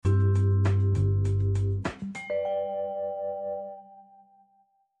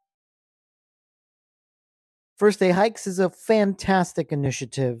First Day Hikes is a fantastic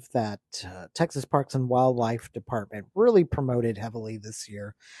initiative that Texas Parks and Wildlife Department really promoted heavily this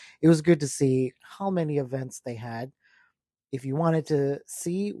year. It was good to see how many events they had. If you wanted to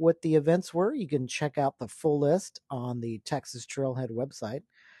see what the events were, you can check out the full list on the Texas Trailhead website.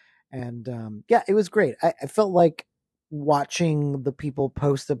 And yeah, it was great. I felt like watching the people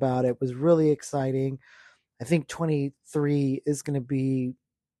post about it was really exciting. I think 23 is going to be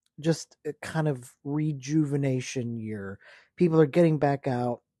just a kind of rejuvenation year. People are getting back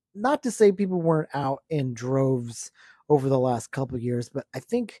out. Not to say people weren't out in droves over the last couple of years, but I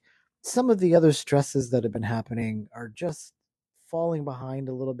think some of the other stresses that have been happening are just falling behind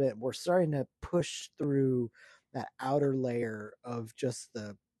a little bit. We're starting to push through that outer layer of just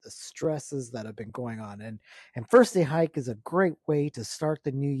the stresses that have been going on. And First Day Hike is a great way to start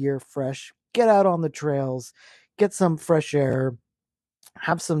the new year fresh. Get out on the trails, get some fresh air,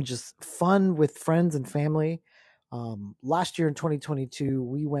 have some just fun with friends and family. Last year in 2022,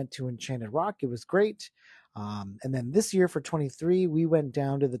 we went to Enchanted Rock. It was great. And then this year for 23, we went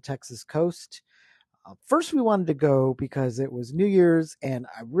down to the Texas coast. First, we wanted to go because it was New Year's, and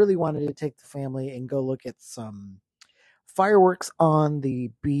I really wanted to take the family and go look at some fireworks on the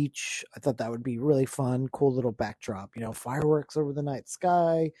beach. I thought that would be really fun, cool little backdrop. Fireworks over the night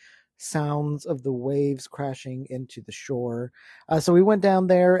sky, sounds of the waves crashing into the shore. So we went down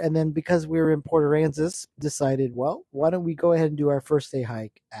there, and then because we were in Port Aransas, decided, well, why don't we go ahead and do our first day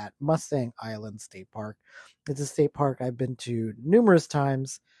hike at Mustang Island State Park? It's a state park I've been to numerous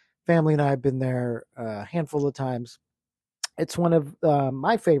times. Family and I have been there a handful of times. It's one of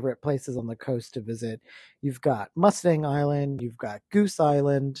my favorite places on the coast to visit. You've got Mustang Island, you've got Goose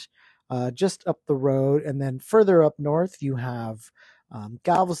Island, just up the road, and then further up north you have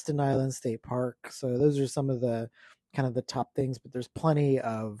Galveston Island State Park. So those are some of the kind of the top things, but there's plenty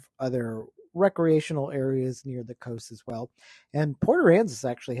of other recreational areas near the coast as well. And Port Aransas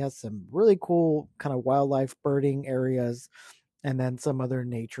actually has some really cool kind of wildlife birding areas, and then some other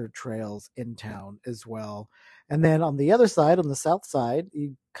nature trails in town as well. And then on the other side, on the south side,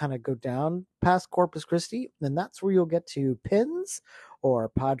 you kind of go down past Corpus Christi, and that's where you'll get to Pins or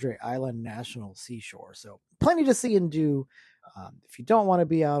Padre Island National Seashore. So plenty to see and do. If you don't want to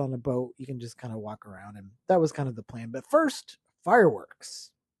be out on a boat, you can just kind of walk around, and that was kind of the plan. But first,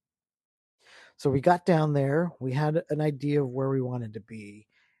 fireworks. So we got down there. We had an idea of where we wanted to be,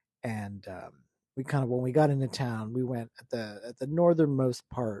 and we kind of, when we got into town, we went at the northernmost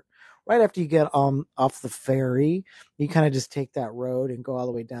part. Right after you get off the ferry, you kind of just take that road and go all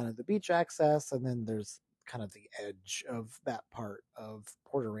the way down to the beach access, and then there's kind of the edge of that part of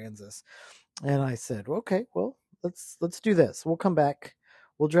Port Aransas. And I said, okay, well, let's do this. We'll come back.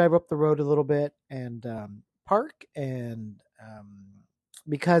 We'll drive up the road a little bit and park. And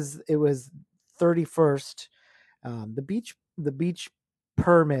because it was 31st, the beach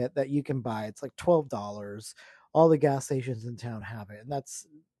permit that you can buy, it's like $12. All the gas stations in town have it, and that's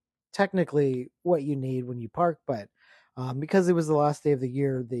technically what you need when you park. But because it was the last day of the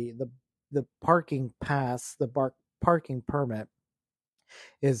year, the parking pass, parking permit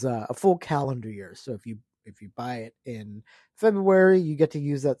is a full calendar year. So if you buy it in February, you get to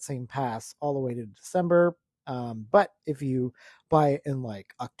use that same pass all the way to December. But if you buy it in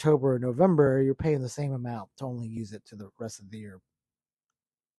like October or November, you're paying the same amount to only use it to the rest of the year.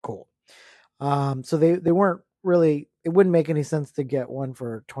 Cool. So they weren't really, it wouldn't make any sense to get one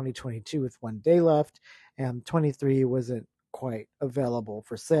for 2022 with one day left, and 23 wasn't quite available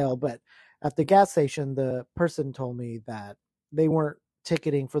for sale. But at the gas station, the person told me that they weren't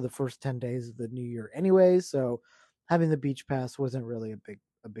ticketing for the first 10 days of the new year anyway, so having the beach pass wasn't really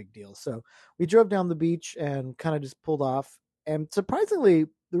a big deal. So we drove down the beach and kind of just pulled off. And surprisingly,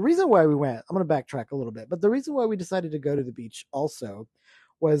 the reason why we went, I'm going to backtrack a little bit, but the reason why we decided to go to the beach also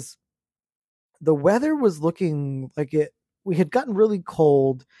was the weather was looking like we had gotten really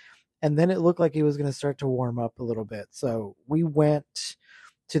cold, and then it looked like it was going to start to warm up a little bit. So we went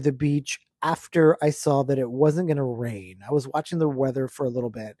to the beach after I saw that it wasn't going to rain. I was watching the weather for a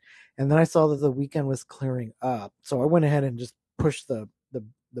little bit, and then I saw that the weekend was clearing up. So I went ahead and just pushed the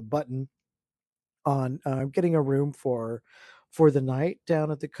button on getting a room for the night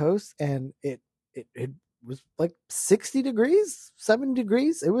down at the coast, and it was like 60 degrees, 70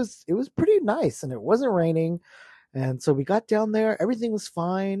 degrees. It was pretty nice, and it wasn't raining. And so we got down there, everything was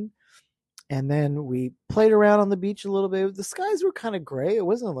fine. And then we played around on the beach a little bit. The skies were kind of gray. It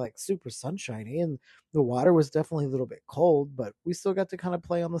wasn't like super sunshiny, and the water was definitely a little bit cold, but we still got to kind of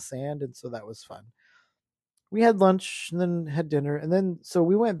play on the sand, and so that was fun. We had lunch and then had dinner, and then so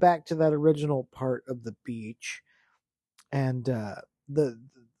we went back to that original part of the beach. And the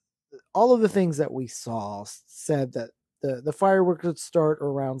all of the things that we saw said that the fireworks would start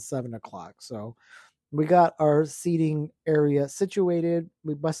around 7 o'clock. So we got our seating area situated.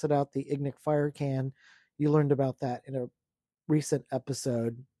 We busted out the Ignik fire can. You learned about that in a recent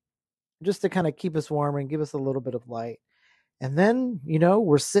episode, just to kind of keep us warm and give us a little bit of light. And then,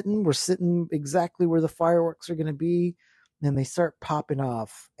 we're sitting exactly where the fireworks are going to be. And they start popping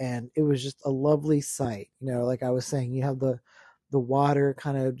off. And it was just a lovely sight. Like I was saying, you have the water,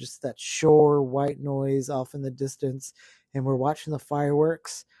 kind of just that shore white noise off in the distance. And we're watching the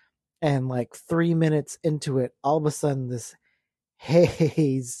fireworks. And like 3 minutes into it, all of a sudden this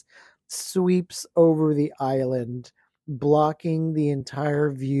haze sweeps over the island, blocking the entire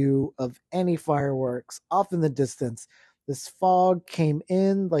view of any fireworks off in the distance. This fog came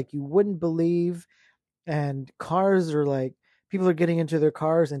in like you wouldn't believe, and people are getting into their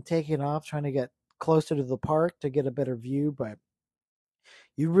cars and taking off, trying to get closer to the park to get a better view, but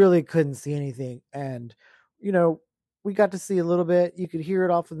you really couldn't see anything. And, you know, we got to see a little bit. You could hear it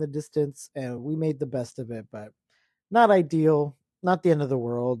off in the distance, and we made the best of it, but not ideal, not the end of the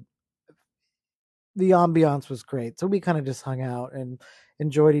world. The ambiance was great. So we kind of just hung out and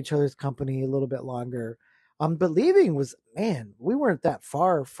enjoyed each other's company a little bit longer. But leaving was, man, we weren't that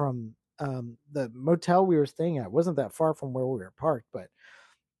far from the motel we were staying at. It wasn't that far from where we were parked, but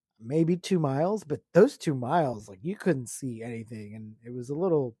maybe 2 miles. But those 2 miles, like you couldn't see anything, and it was a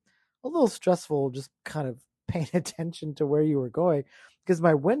little stressful just kind of paying attention to where you were going, because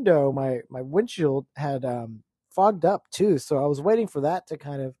my windshield had fogged up too. So I was waiting for that to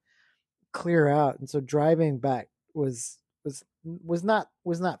kind of clear out, and so driving back was not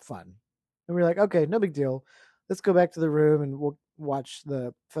fun. And we are like, okay, no big deal. Let's go back to the room and we'll watch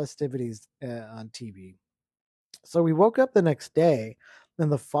the festivities on TV. So we woke up the next day,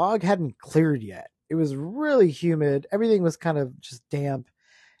 and the fog hadn't cleared yet. It was really humid. Everything was kind of just damp.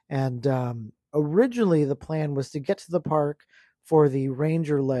 And originally, the plan was to get to the park for the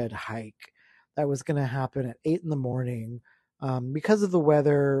ranger led hike that was going to happen at 8 in the morning. Because of the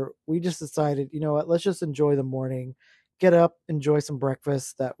weather, we just decided, you know what, let's just enjoy the morning, get up, enjoy some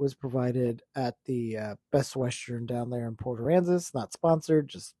breakfast that was provided at the Best Western down there in Port Aransas. Not sponsored,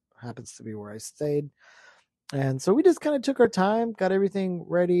 just happens to be where I stayed. And so we just kind of took our time, got everything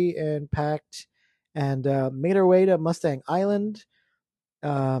ready and packed, and made our way to Mustang Island.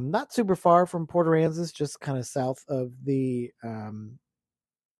 Not super far from Port Aransas, just kind of south of the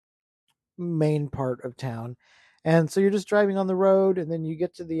main part of town. And so you're just driving on the road, and then you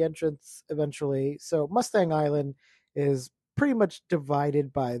get to the entrance eventually. So Mustang Island is pretty much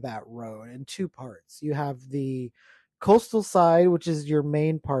divided by that road in two parts. You have the coastal side, which is your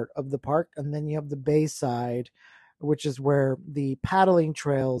main part of the park, and then you have the bay side, which is where the paddling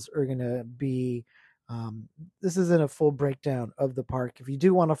trails are going to be. This isn't a full breakdown of the park. If you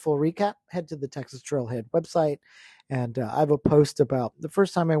do want a full recap, head to the Texas Trailhead website. And I have a post about the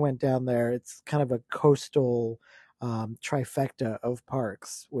first time I went down there. It's kind of a coastal trifecta of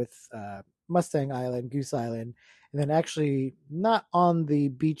parks with Mustang Island, Goose Island, and then actually not on the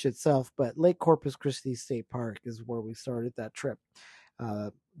beach itself, but Lake Corpus Christi State Park is where we started that trip.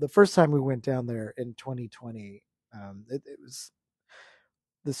 The first time we went down there in 2020, it was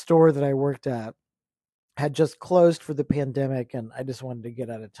the store that I worked at had just closed for the pandemic, and I just wanted to get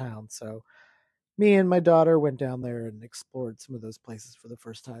out of town. So me and my daughter went down there and explored some of those places for the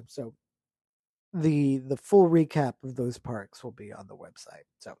first time. So the full recap of those parks will be on the website.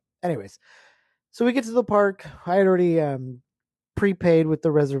 So anyways, so we get to the park. I had already prepaid with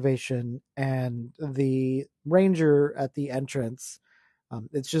the reservation, and the ranger at the entrance,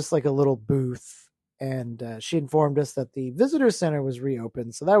 it's just like a little booth, and she informed us that the visitor center was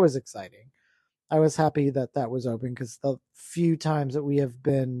reopened. So that was exciting. I was happy that that was open, because the few times that we have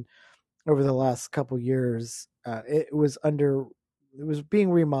been over the last couple years, it was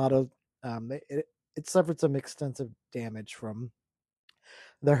being remodeled. It suffered some extensive damage from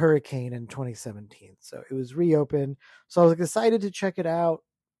the hurricane in 2017, so it was reopened. So I was excited to check it out.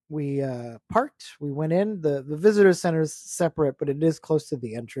 We parked. We went in. The visitor center is separate, but it is close to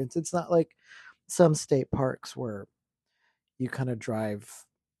the entrance. It's not like some state parks where you kind of drive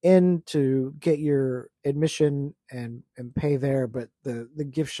in to get your admission and pay there, but the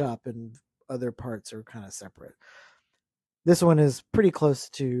gift shop and other parts are kind of separate. This one is pretty close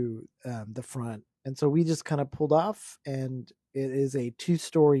to the front, and so we just kind of pulled off, and it is a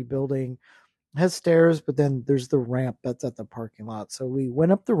 2-story building. It has stairs, but then there's the ramp that's at the parking lot. So we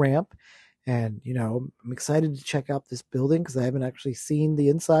went up the ramp, and I'm excited to check out this building because I haven't actually seen the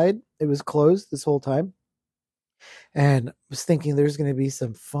inside. It was closed this whole time, and was thinking there's going to be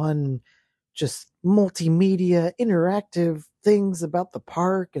some fun just multimedia, interactive things about the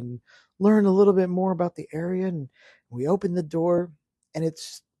park and learn a little bit more about the area. And we opened the door, and it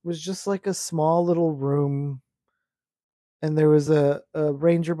was just like a small little room. And there was a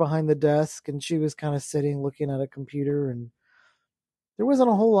ranger behind the desk, and she was kind of sitting looking at a computer. And there wasn't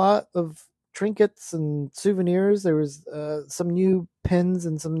a whole lot of trinkets and souvenirs. There was some new pins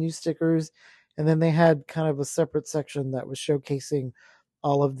and some new stickers, and then they had kind of a separate section that was showcasing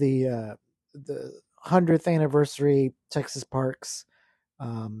all of the 100th anniversary Texas Parks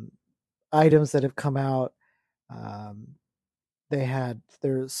um, items that have come out. Um, they had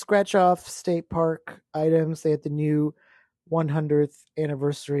their scratch off state park items. They had the new 100th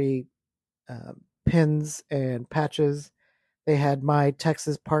anniversary uh, pins and patches. They had my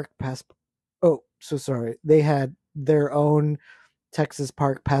Texas Park pass. Oh, so sorry. They had their own Texas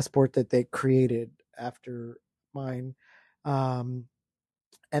Park passport that they created after mine. Um,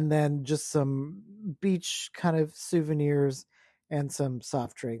 and then just some beach kind of souvenirs and some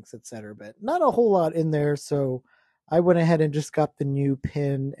soft drinks, etc. But not a whole lot in there. So I went ahead and just got the new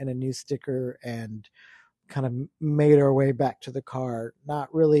pin and a new sticker and kind of made our way back to the car.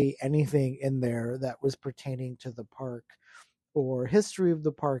 Not really anything in there that was pertaining to the park or history of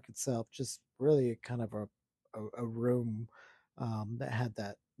the park itself, just really kind of a room that had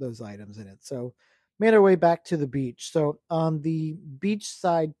those items in it. So made our way back to the beach. So on the beach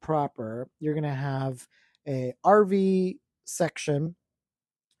side proper, you're going to have a RV section.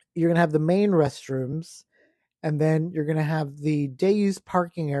 You're going to have the main restrooms, and then you're going to have the day use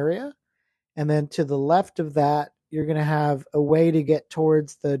parking area. And then to the left of that, you're going to have a way to get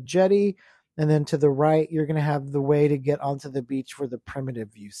towards the jetty. And then to the right, you're going to have the way to get onto the beach for the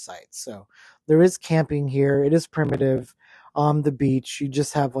primitive view site. So there is camping here. It is primitive on the beach. You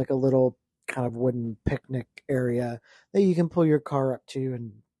just have like a little kind of wooden picnic area that you can pull your car up to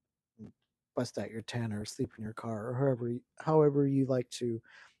and bust out your tent or sleep in your car or however you like to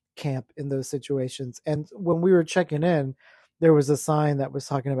camp in those situations. And when we were checking in, there was a sign that was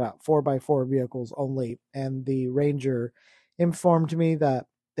talking about 4x4 vehicles only. And the ranger informed me that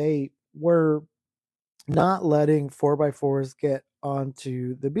they were not letting 4x4s get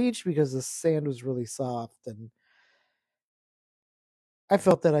onto the beach because the sand was really soft. And I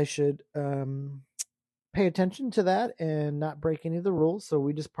felt that I should pay attention to that and not break any of the rules. So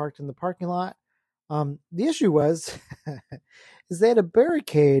we just parked in the parking lot. The issue was is they had a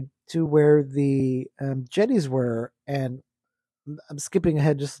barricade to where the jetties were, and I'm skipping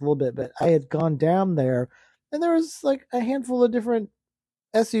ahead just a little bit, but I had gone down there, and there was like a handful of different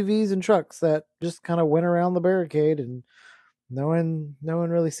SUVs and trucks that just kind of went around the barricade, and no one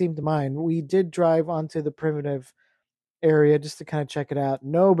really seemed to mind. We did drive onto the primitive area just to kind of check it out.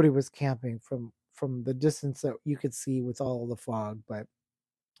 Nobody was camping from the distance that you could see with all of the fog, but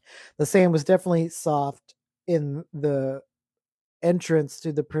the sand was definitely soft in the entrance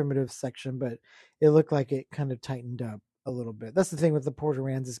to the primitive section, but it looked like it kind of tightened up a little bit. That's the thing with the Port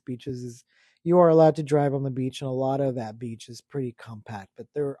Aransas beaches is you are allowed to drive on the beach, and a lot of that beach is pretty compact, but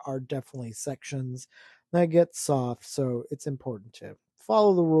there are definitely sections that get soft, so it's important to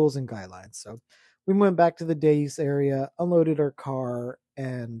follow the rules and guidelines. So we went back to the day use area, unloaded our car,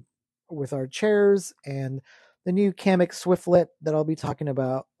 and with our chairs and the new Kamek Swiftlet that I'll be talking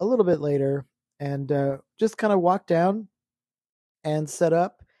about a little bit later, and just kind of walked down and set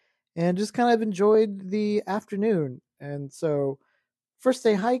up and just kind of enjoyed the afternoon. And so, first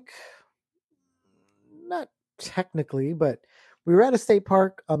day hike, not technically, but we were at a state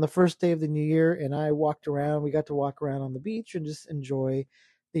park on the first day of the new year, and I walked around. We got to walk around on the beach and just enjoy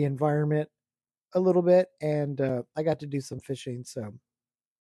the environment a little bit. And I got to do some fishing. So,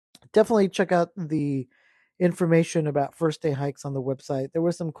 definitely check out the information about first day hikes on the website. There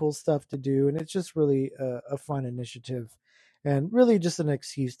was some cool stuff to do, and it's just really a fun initiative and really just an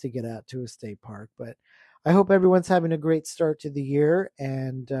excuse to get out to a state park. But I hope everyone's having a great start to the year.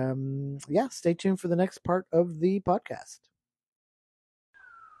 And yeah, stay tuned for the next part of the podcast.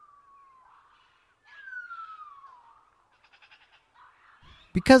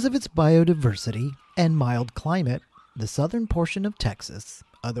 Because of its biodiversity and mild climate, the southern portion of Texas,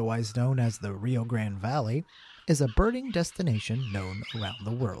 otherwise known as the Rio Grande Valley, is a birding destination known around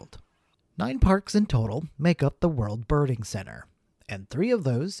the world. 9 parks in total make up the World Birding Center, and 3 of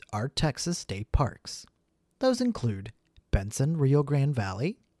those are Texas state parks. Those include Benson Rio Grande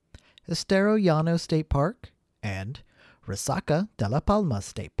Valley, Estero Llano State Park, and Resaca de la Palma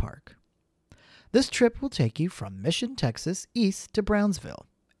State Park. This trip will take you from Mission, Texas, east to Brownsville,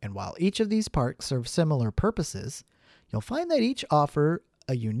 and while each of these parks serve similar purposes, you'll find that each offer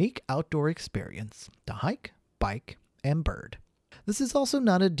a unique outdoor experience to hike, bike, and bird. This is also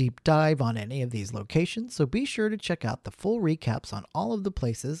not a deep dive on any of these locations, so be sure to check out the full recaps on all of the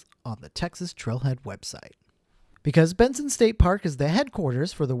places on the Texas Trailhead website. Because Benson State Park is the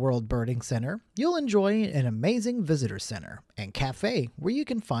headquarters for the World Birding Center, you'll enjoy an amazing visitor center and cafe where you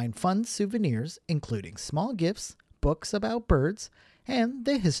can find fun souvenirs, including small gifts, books about birds, and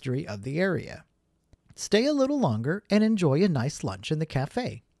the history of the area. Stay a little longer and enjoy a nice lunch in the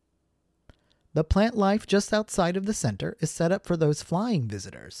cafe. The plant life just outside of the center is set up for those flying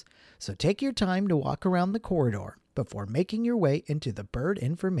visitors, so take your time to walk around the corridor before making your way into the Bird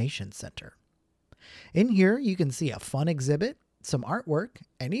Information Center. In here, you can see a fun exhibit, some artwork,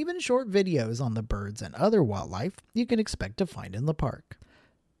 and even short videos on the birds and other wildlife you can expect to find in the park.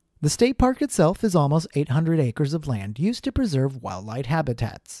 The state park itself is almost 800 acres of land used to preserve wildlife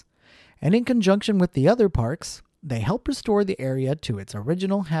habitats, and in conjunction with the other parks, they help restore the area to its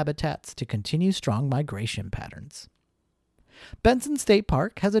original habitats to continue strong migration patterns. Benson State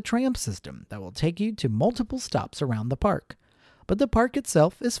Park has a tram system that will take you to multiple stops around the park, but the park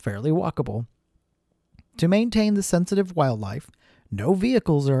itself is fairly walkable. To maintain the sensitive wildlife, no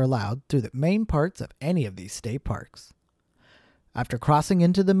vehicles are allowed through the main parts of any of these state parks. After crossing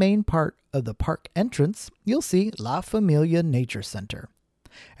into the main part of the park entrance, you'll see La Familia Nature Center.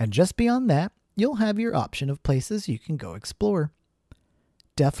 And just beyond that, you'll have your option of places you can go explore.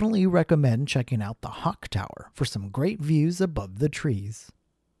 Definitely recommend checking out the Hawk Tower for some great views above the trees.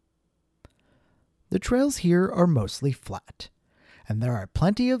 The trails here are mostly flat, and there are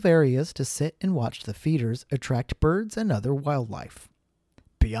plenty of areas to sit and watch the feeders attract birds and other wildlife.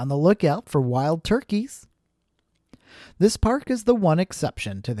 Be on the lookout for wild turkeys. This park is the one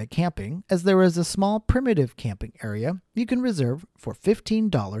exception to the camping, as there is a small primitive camping area you can reserve for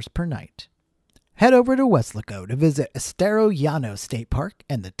 $15 per night. Head over to Weslaco to visit Estero Llano State Park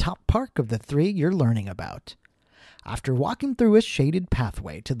and the top park of the three you're learning about. After walking through a shaded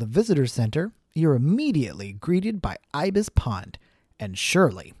pathway to the visitor center, you're immediately greeted by Ibis Pond, and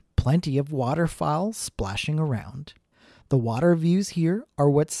surely plenty of waterfowl splashing around. The water views here are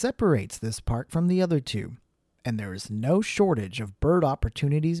what separates this park from the other two, and there is no shortage of bird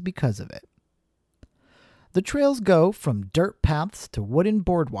opportunities because of it. The trails go from dirt paths to wooden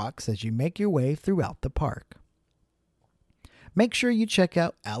boardwalks as you make your way throughout the park. Make sure you check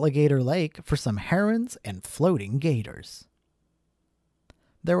out Alligator Lake for some herons and floating gators.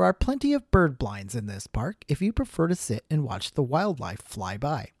 There are plenty of bird blinds in this park if you prefer to sit and watch the wildlife fly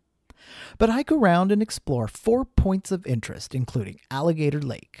by. But hike around and explore 4 points of interest, including Alligator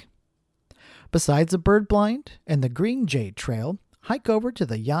Lake. Besides a bird blind and the Green Jade Trail, hike over to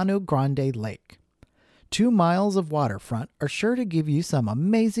the Llano Grande Lake. 2 miles of waterfront are sure to give you some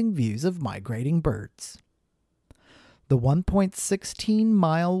amazing views of migrating birds. The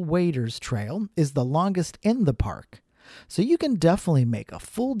 1.16-mile Waders Trail is the longest in the park, so you can definitely make a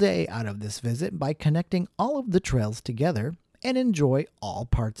full day out of this visit by connecting all of the trails together and enjoy all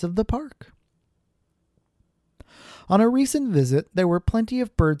parts of the park. On a recent visit, there were plenty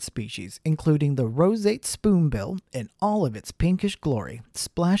of bird species, including the roseate spoonbill in all of its pinkish glory,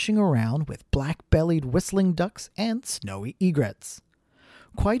 splashing around with black-bellied whistling ducks and snowy egrets.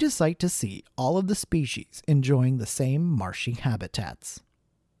 Quite a sight to see all of the species enjoying the same marshy habitats.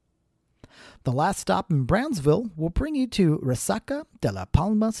 The last stop in Brownsville will bring you to Resaca de la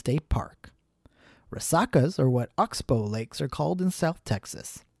Palma State Park. Resacas are what oxbow lakes are called in South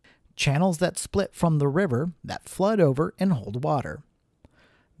Texas. Channels that split from the river that flood over and hold water.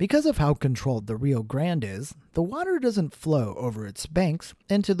 Because of how controlled the Rio Grande is, the water doesn't flow over its banks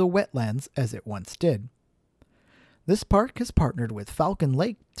into the wetlands as it once did. This park has partnered with Falcon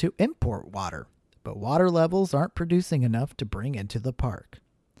Lake to import water, but water levels aren't producing enough to bring into the park.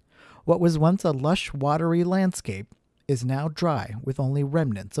 What was once a lush, watery landscape is now dry with only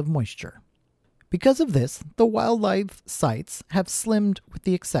remnants of moisture. Because of this, the wildlife sites have slimmed with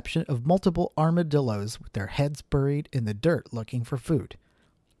the exception of multiple armadillos with their heads buried in the dirt looking for food,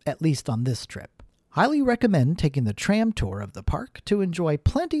 at least on this trip. Highly recommend taking the tram tour of the park to enjoy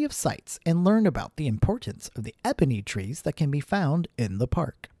plenty of sights and learn about the importance of the ebony trees that can be found in the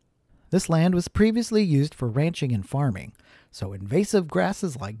park. This land was previously used for ranching and farming, so invasive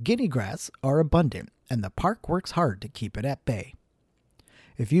grasses like guinea grass are abundant, and the park works hard to keep it at bay.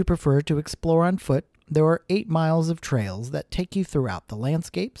 If you prefer to explore on foot, there are 8 miles of trails that take you throughout the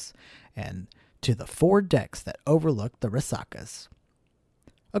landscapes and to the 4 decks that overlook the Resacas.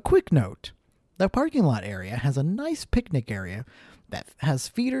 A quick note, the parking lot area has a nice picnic area that has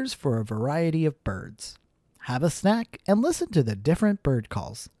feeders for a variety of birds. Have a snack and listen to the different bird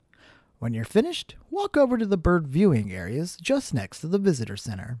calls. When you're finished, walk over to the bird viewing areas just next to the visitor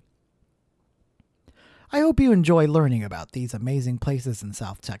center. I hope you enjoy learning about these amazing places in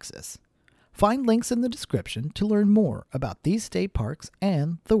South Texas. Find links in the description to learn more about these state parks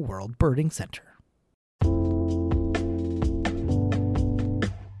and the World Birding Center.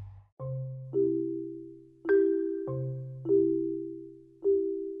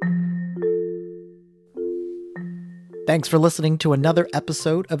 Thanks for listening to another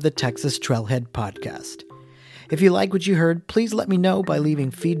episode of the Texas Trailhead Podcast. If you like what you heard, please let me know by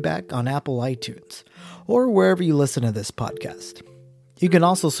leaving feedback on Apple iTunes or wherever you listen to this podcast. You can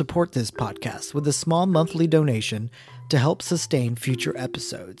also support this podcast with a small monthly donation to help sustain future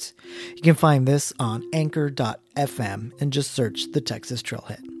episodes. You can find this on anchor.fm and just search the Texas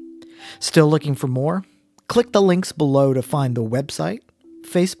Trailhead. Still looking for more? Click the links below to find the website,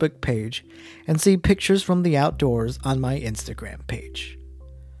 Facebook page, and see pictures from the outdoors on my Instagram page.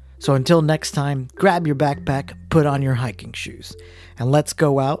 So until next time, grab your backpack, put on your hiking shoes, and let's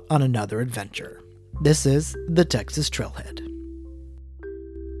go out on another adventure. This is the Texas Trailhead.